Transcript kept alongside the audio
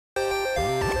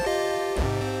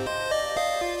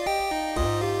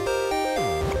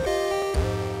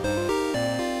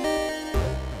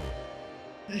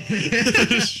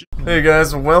Hey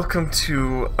guys, welcome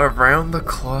to Around the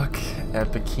Clock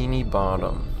at Bikini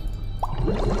Bottom.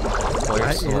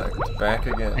 Player select. Back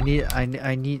again.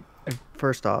 I need.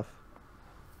 First off,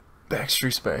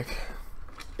 Backstreet's back.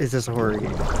 is this a horror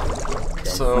game?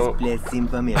 So they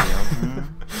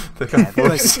got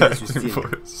voice acting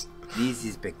voice. This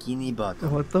is Bikini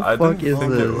Bottom. What the fuck is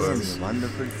this?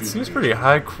 It seems pretty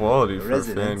high quality for a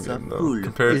fan game though,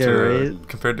 compared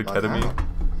to ketamine.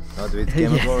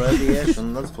 Chemical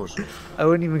radiation, that's for sure. I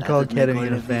wouldn't even call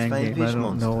ketamine a fan game. I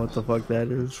don't know what the fuck that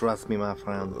is. Trust me, my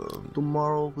friend.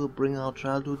 Tomorrow we'll bring our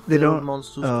childhood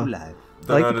monsters to life.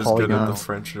 They're like not the as good at the polygons.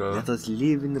 French Let us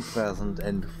live in the present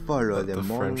and follow the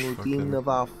morning routine of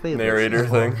our favorite narrator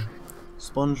thing.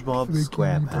 Spongebob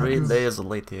SquarePants. 3 days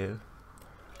later,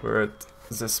 we're at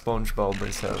the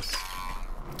Spongebob's house.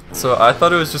 So I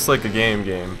thought it was just like a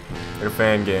game, like a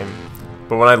fan game.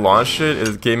 But when I launched it,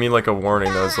 it gave me like a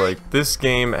warning that was like, this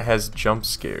game has jump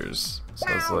scares. So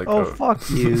I was like, Oh, fuck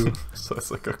you. So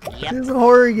it's like, okay. It's a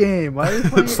horror game. Why are you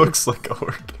playing It looks like a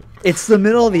horror game. It's the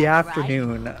middle of the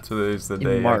afternoon. Today's the In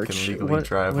day I March. can legally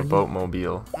drive a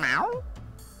boatmobile. Meow?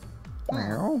 Do you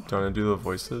want to do the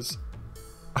voices?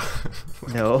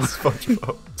 No.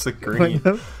 SpongeBob. It's like green.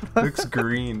 Looks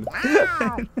green.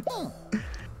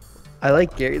 I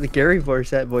like Gary. The Gary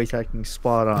voice acting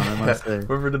spot on, I must say.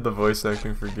 Whoever did the voice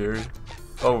acting for Gary.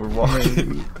 Oh, we're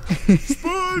walking.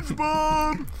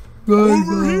 SpongeBob!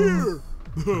 Over here!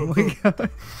 Oh my god.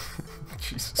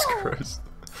 Jesus Christ.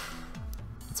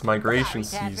 It's migration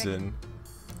season.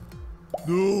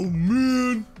 No,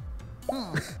 man!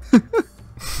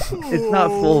 It's not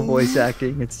full voice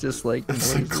acting, it's just like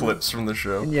It's like clips from the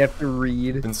show. and you have to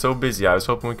read. Been so busy, I was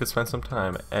hoping we could spend some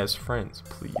time as friends,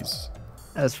 please.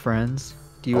 As friends.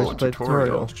 Do you Oh, wish to play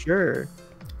tutorial. tutorial? Sure.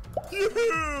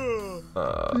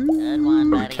 Are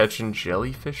we catching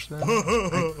jellyfish then? I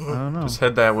don't know. Just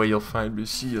head that way, you'll find me.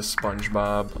 See ya,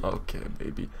 SpongeBob. Okay,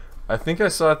 baby. I think I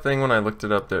saw a thing when I looked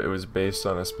it up that it was based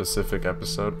on a specific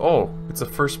episode. Oh, it's a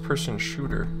first-person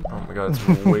shooter. Oh my god, it's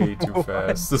way too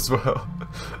fast as well.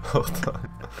 Hold on.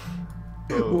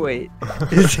 Oh. Wait,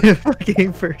 is it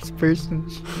fucking first person?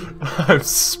 I'm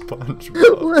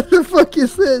SpongeBob. What the fuck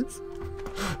is this?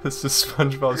 This is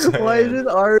SpongeBob's hand. Why is his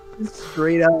arm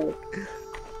straight out?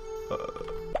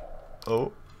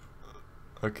 Oh.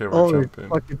 Okay, we're Oh, jumping.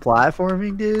 fucking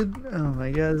platforming, dude. Oh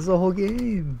my god, this is a whole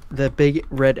game. That big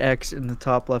red X in the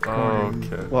top left corner.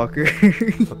 Okay. Walker. I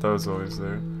thought that was always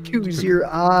there. Use your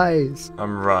eyes.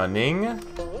 I'm running.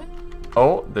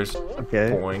 Oh, there's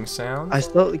Okay. boing sounds. I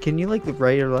still. Can you like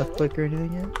right or left click or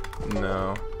anything yet?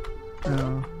 No.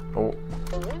 No. Oh,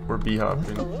 we're bee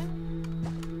hopping. Well,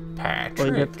 you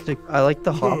Patrick. have to, I like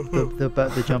the hop,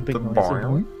 the jumping. The noise.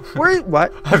 barn. Where?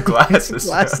 What? I have glasses.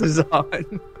 Glasses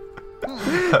on. I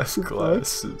have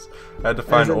glasses. I had to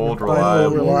find As in old find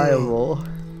reliable. reliable.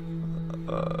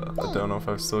 I don't know if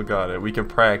I've still got it. We can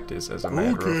practice as a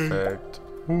matter of fact.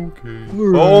 Okay.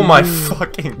 Where Oh are my you?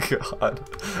 fucking god.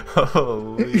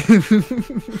 Holy.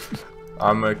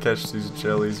 I'm gonna catch these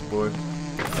jellies, boy.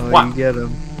 Oh, Wah. you get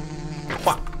him.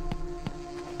 Wah.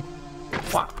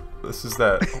 Wah. This is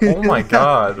that. Oh my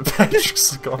god.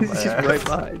 Patrick's like on my He's ass. right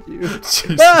behind you.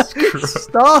 Jesus Christ.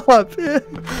 Stop!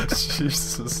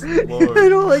 Jesus I Lord.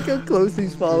 don't like how close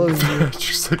he's following you.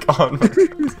 Patrick's like on my...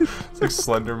 It's like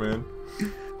Slenderman.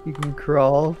 You can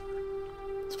crawl.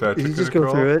 Is Patrick Did he just gonna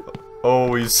go crawl? through it?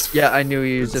 Oh, he's... Yeah, I knew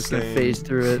he was just gonna insane. phase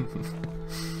through it.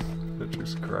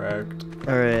 Patrick's cracked.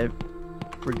 Alright.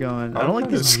 We're going. I I'm don't like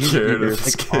this kinda music scared either. of It's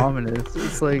this like game. ominous.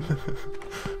 It's like,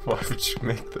 Why would you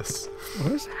make this?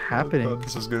 what is I happening? thought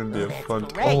this was gonna be a fun...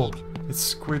 Oh,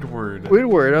 it's Squidward.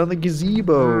 Squidward on the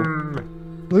gazebo.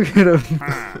 Mm. Look at him.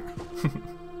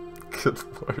 Good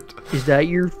lord. Is that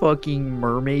your fucking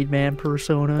mermaid man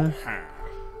persona?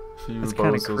 If you That's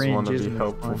kinda bozos cringe, want to be isn't it,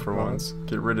 helpful for SpongeBob? once,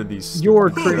 get rid of these... You're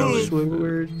stupid cringe, jellyfish.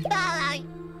 Squidward.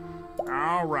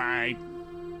 Alright.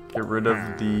 Get rid of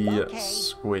the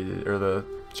squid, or the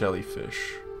jellyfish.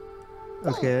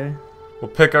 Okay.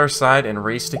 We'll pick our side and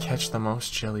race to catch the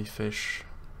most jellyfish.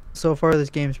 So far, this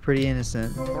game's pretty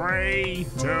innocent. 3,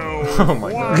 2, Oh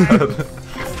my god.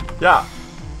 Yeah.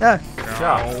 Yeah.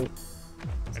 Yeah.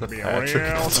 It's the be a Patrick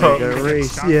real at the treat top. to get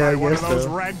Race, stung yeah, by I one of guess those so.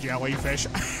 red jellyfish.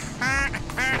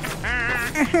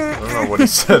 I don't know what he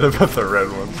said about the red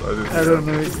ones. I don't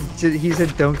know. He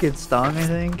said don't get stung, I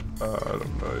think. I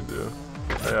have no idea.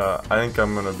 Yeah, I think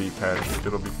I'm gonna beat Patrick.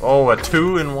 It'll be... Oh, a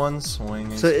 2-in-1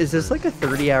 swing. So is this like a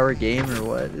 30-hour game or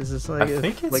what? Is this like I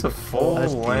think it's like a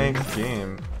full-length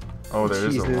game. Oh, there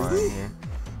is a Jesus. line here.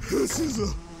 This is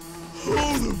a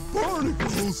Oh, the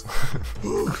barnacles!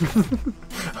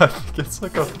 I think it's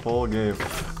like a full game.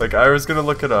 Like, I was gonna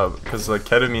look it up, because like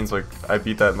ketamine's like, I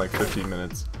beat that in like 15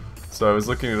 minutes. So I was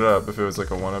looking it up if it was like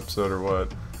a one episode or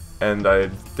what. And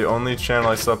the only channel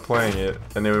I saw playing it,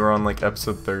 and they were on like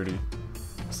episode 30.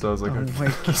 So I was like, Oh okay. my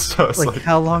God. So it's Like,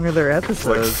 how long are their like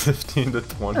episodes? 15 to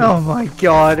 20. Oh my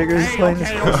God, they're gonna Hey, explain this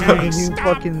okay, fucking okay, new stop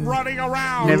fucking running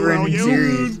around, never-ending will you?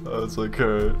 series. I was like,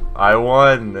 I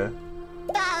won.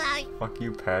 Fuck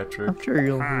you, Patrick. I'm sure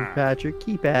you'll do, Patrick.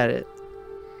 Keep at it.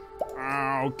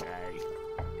 Okay.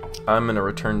 I'm gonna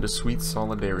return to sweet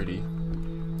solidarity.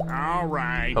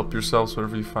 Alright. Help yourselves,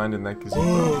 whatever you find in that gazebo.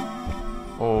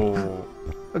 Oh,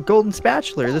 A golden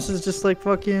spatula. This is just like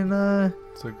fucking,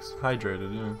 it's like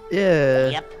hydrated, yeah. yeah.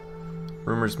 Yep.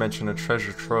 Rumors mention a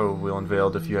treasure trove will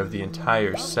unveiled if you have the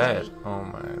entire set. Oh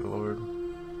my lord.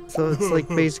 So it's like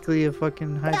basically a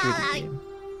fucking hydrated game.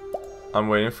 I'm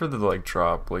waiting for the like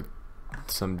drop, like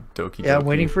some Doki Doki. Yeah, I'm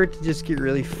waiting for it to just get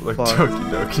really like fucked. Doki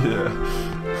Doki,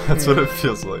 yeah. That's what it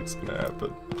feels like is gonna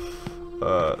happen.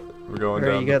 We're going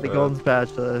Alright, down. you got the path. golden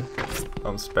spatula.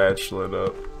 I'm spatulaed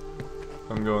up.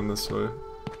 I'm going this way.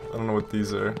 I don't know what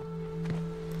these are.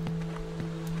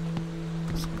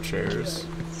 Some chairs.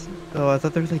 Oh, I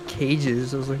thought they were like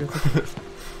cages. I was like, the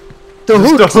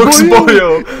There's hooks, the hooks,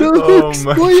 boyo! boyo! The Oh hooks,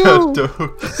 my boyo! god, the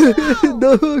hooks.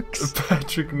 The hooks!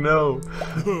 Patrick, no.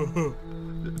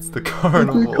 It's the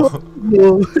carnival.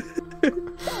 No,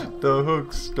 The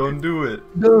hooks, don't do it.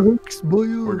 the hooks,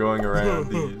 boyo! We're going around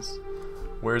these.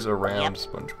 Where's around,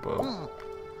 SpongeBob?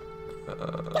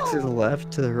 To the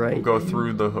left, to the right. We'll go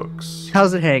through the hooks.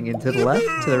 How's it hanging? To the left,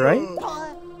 to the right?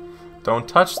 Don't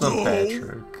touch them,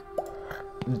 Patrick.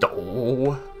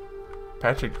 No.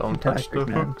 Patrick, don't touch the Patrick,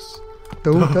 man. hooks.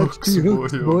 Don't The touch hooks, the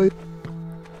hooks, boyo. boy.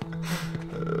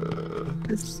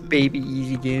 This baby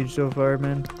easy game so far,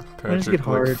 man. When does it Patrick, get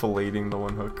like, hard? filleting the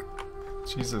one hook.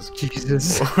 Jesus.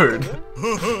 Jesus. Lord.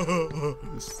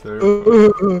 It's there.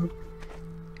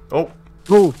 Oh,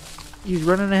 Oh, he's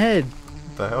running ahead.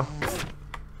 what the hell?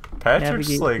 Patrick's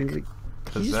Navigate like through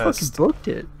the- He just fucking possessed. booked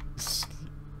it.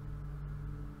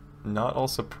 Not all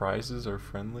surprises are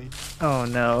friendly. Oh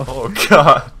no. Oh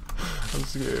god, I'm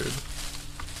scared.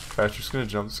 Patrick's gonna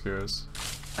jump scare us.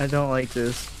 I don't like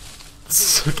this.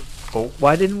 Oh,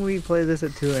 Why didn't we play this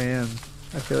at 2 a.m.?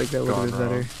 I feel like that would have Gone been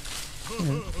better.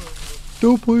 wrong. Yeah.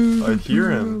 Don't play this I at hear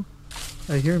 2 him.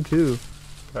 I hear him too.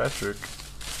 Patrick,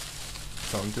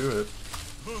 don't do it.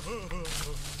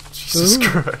 Jesus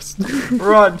Christ,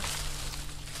 run!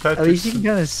 At least you Patrick, can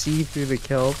kind of see through the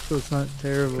kelp, so it's not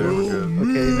terrible. Okay, we're good.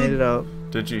 Okay, you made it out.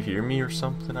 did you hear me or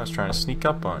something? I was trying to sneak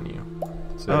up on you.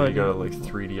 So Oh, you got a yeah. like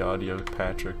 3D audio of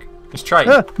Patrick. Just try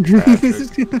Ah!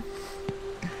 Patrick.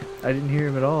 I didn't hear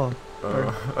him at all.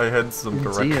 I had some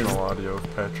Didn't see him. directional audio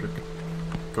of Patrick.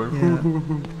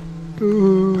 Going.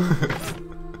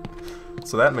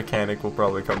 So that mechanic will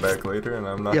probably come back later, and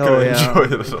I'm not Oh gonna yeah, enjoy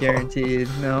it at all. guaranteed.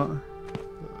 No.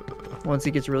 Once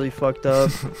he gets really fucked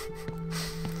up.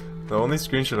 The only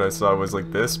screenshot I saw was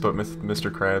like this, but with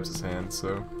Mr. Krabs' hand,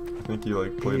 so I think he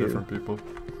like play Ew. different people.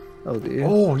 Oh dude.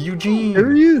 Oh, Eugene!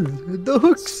 There he is. The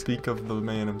hooks. Speak of the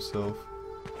man himself.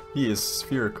 He is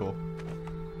spherical.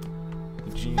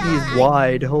 Eugene. He's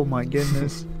wide. Oh my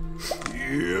goodness.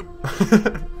 Yep.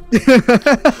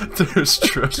 There's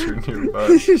treasure nearby.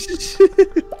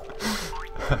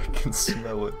 I can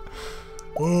smell it.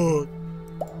 Oh,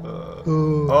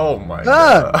 Oh my Ah,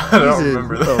 god! I don't Jesus,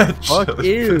 remember what the that fuck?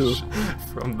 jellyfish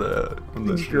from the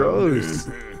He's show. gross.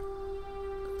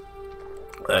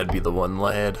 That'd be the one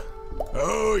lad.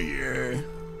 oh yeah.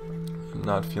 I'm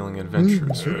not feeling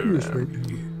adventurous right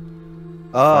now.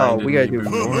 Oh, Finding we gotta me do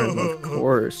boo. more, of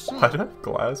course. I don't have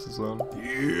glasses on.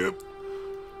 Yep.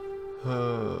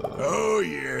 Oh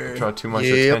yeah. Draw too much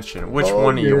Yep. attention. Which Oh,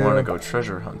 one do you want to yeah. go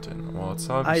treasure hunting? Well, it's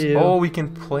obvious. do. Oh, we can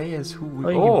play as who we. Oh,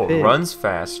 you can Oh, pick. runs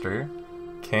faster.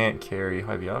 Can't carry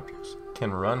heavy objects.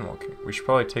 Can run while carry. We should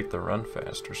probably take the run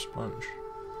faster sponge.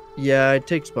 Yeah, I'd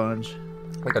take Sponge.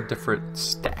 Like a different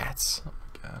stats. Oh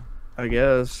my god, I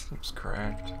guess. it's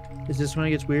cracked. Is this when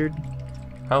it gets weird?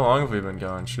 How long have we been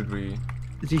going? Should we?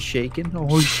 Is he shaking? Oh,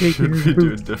 he's shaking. Should we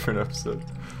do a different episode?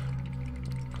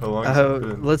 How long has it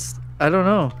been? Let's. I don't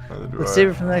know. Neither do Let's I. save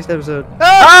it for the next episode.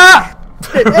 Ah!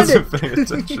 I End wasn't it. paying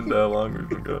attention to how long we've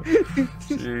been going.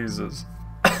 Jesus.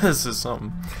 This is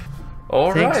something.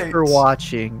 Alright. Thanks for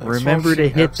watching. That's Remember to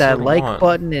watching hit that episode like 1.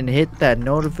 button and hit that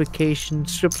notification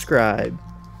subscribe.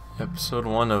 Episode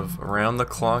 1 of Around the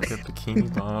Clock at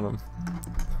Bikini Bottom.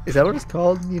 Is that what it's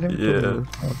called? You never Yeah. told me.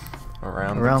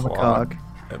 Around, Around the the clock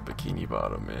clock. at Bikini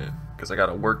Bottom, man. Because I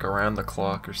gotta work around the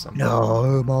clock or something. No,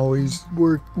 I'm always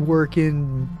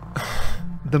working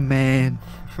The man.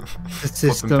 The Flipping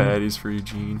system. patties for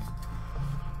Eugene.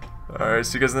 Alright,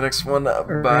 see you guys in the next one.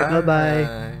 Alright, Bye.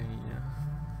 bye-bye.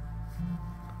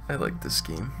 I like this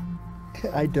game.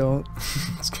 I don't.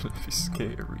 It's gonna be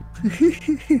scary.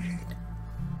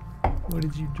 What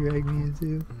did you drag me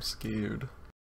into? I'm scared.